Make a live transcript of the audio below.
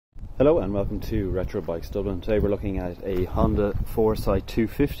Hello and welcome to Retro Bikes Dublin. Today we're looking at a Honda Foresight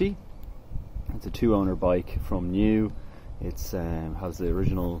 250. It's a two-owner bike from new. It has the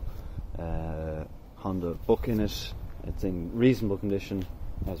original Honda book in it. It's in reasonable condition,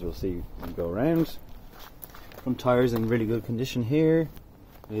 as we'll see when we go around. Front tyres in really good condition here.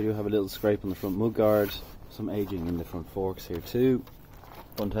 They do have a little scrape on the front mudguard, some aging in the front forks here too.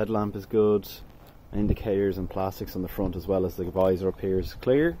 Front headlamp is good. Indicators and plastics on the front, as well as the visor up here, is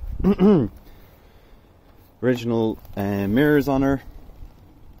clear. Original mirrors on her,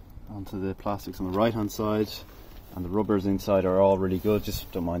 onto the plastics on the right hand side, and the rubbers inside are all really good.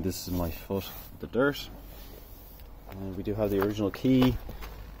 Just don't mind, this is my foot, the dirt. And we do have the original key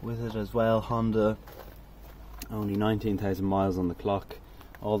with it as well. Honda, only 19,000 miles on the clock.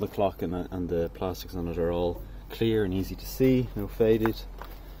 All the clock and the plastics on it are all clear and easy to see, no faded.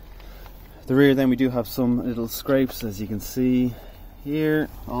 The rear then, we do have some little scrapes, as you can see here.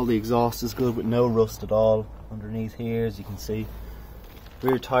 All the exhaust is good with no rust at all underneath here, as you can see.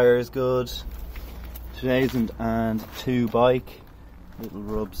 Rear tyre is good. 2002 bike. Little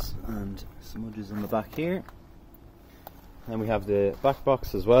rubs and smudges in the back here. Then we have the back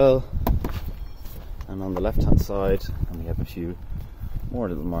box as well, and on the left hand side, and we have a few more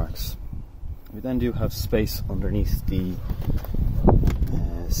little marks. We then do have space underneath the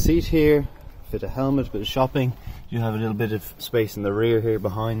seat here. Fit a helmet, bit of shopping. You have a little bit of space in the rear here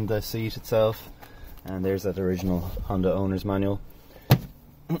behind the seat itself, and there's that original Honda owner's manual.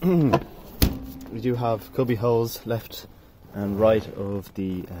 We do have cubby holes left and right of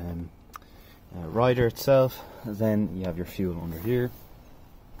the rider itself. And then you have your fuel under here.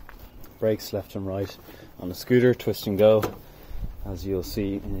 Brakes left and right on the scooter, twist and go, as you'll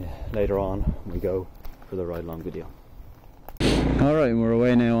see later on when we go for the ride along video. Alright, we're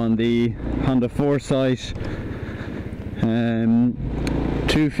away now on the Honda Foresight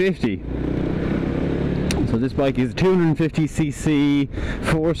 250. So this bike is a 250cc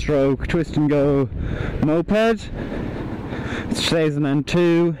 4-stroke twist and go moped. It's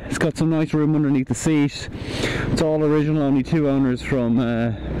 2002. It's got some nice room underneath the seat. It's all original, only two owners from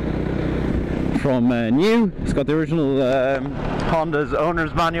new. It's got the original Honda's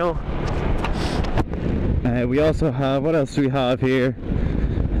owner's manual. We also have, what else do we have here?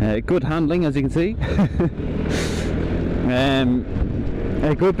 Good handling, as you can see.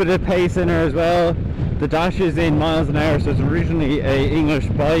 A good bit of pace in her as well. The dash is in miles an hour, so it's originally a English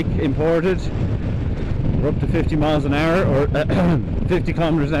bike, imported. We're up to 50 miles an hour, or 50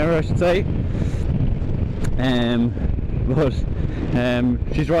 kilometers an hour I should say. But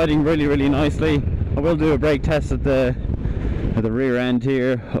she's riding really nicely. I will do a brake test at the rear end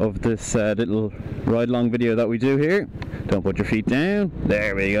here of this little ride along video that we do here. Don't put your feet down.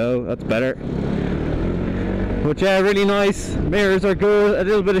 There we go, that's better. But yeah, really nice. Mirrors are good. A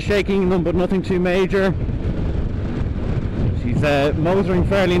little bit of shaking in them, but nothing too major. She's motoring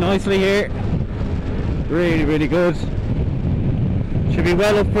fairly nicely here. Really good. Should be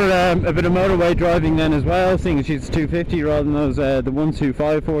well up for a bit of motorway driving then as well, seeing as she's 250 rather than those the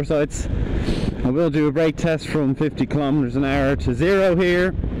 125 Foresights. I will do a brake test from 50 kilometers an hour to 0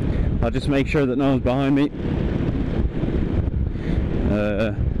 here. I'll just make sure that no one's behind me.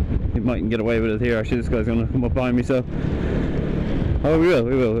 He mightn't get away with it here. Actually, this guy's going to come up behind me, so... Oh, we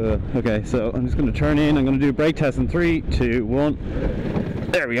will. Okay, so I'm just going to turn in. I'm going to do a brake test in 3, 2, 1.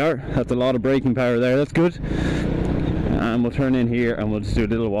 There we are. That's a lot of braking power there. That's good. And we'll turn in here and we'll just do a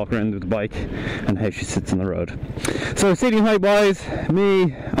little walk around with the bike and how she sits on the road. So seating height wise,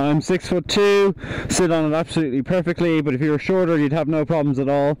 me, I'm 6'2", sit on it absolutely perfectly, but if you were shorter you'd have no problems at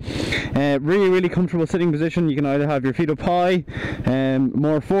all. Really comfortable sitting position. You can either have your feet up high,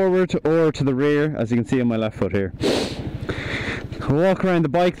 more forward, or to the rear, as you can see on my left foot here. We'll walk around the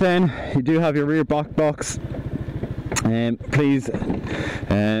bike then. You do have your rear back box. Please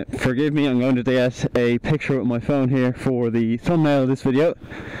forgive me, I'm going to get a picture with my phone here for the thumbnail of this video.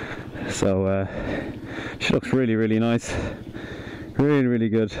 So she looks really nice, really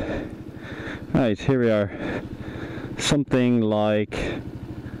good. Right, here we are, something like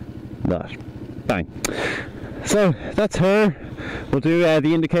that. Bang. So that's her. We'll do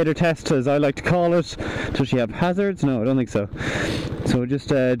the indicator test, as I like to call it. Does she have hazards? No, I don't think so. So we'll just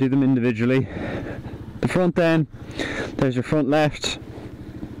do them individually. The front then, there's your front left,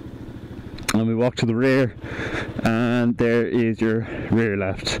 and we walk to the rear, and there is your rear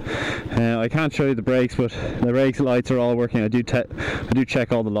left. I can't show you the brakes, but the brakes lights are all working. I do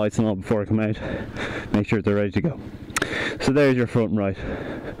check all the lights and all before I come out, make sure they're ready to go. So there's your front right.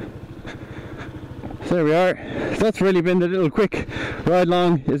 So there we are. So that's really been the little quick ride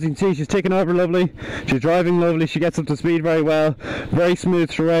along. As you can see, she's taking over lovely, she's driving lovely, she gets up to speed very well, very smooth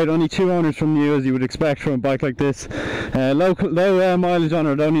throughout. Only 2 owners from new, as you would expect from a bike like this. Low mileage on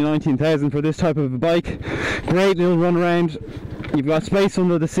her at only 19,000 for this type of a bike. Great little run around. You've got space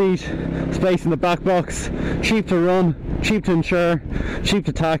under the seat, space in the back box, cheap to run, cheap to insure, cheap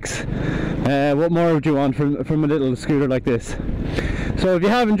to tax. What more would you want from a little scooter like this? So if you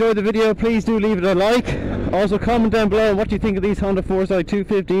have enjoyed the video, please do leave it a like. Also comment down below what you think of these Honda Foresight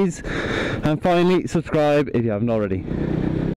 250s, and finally subscribe if you haven't already.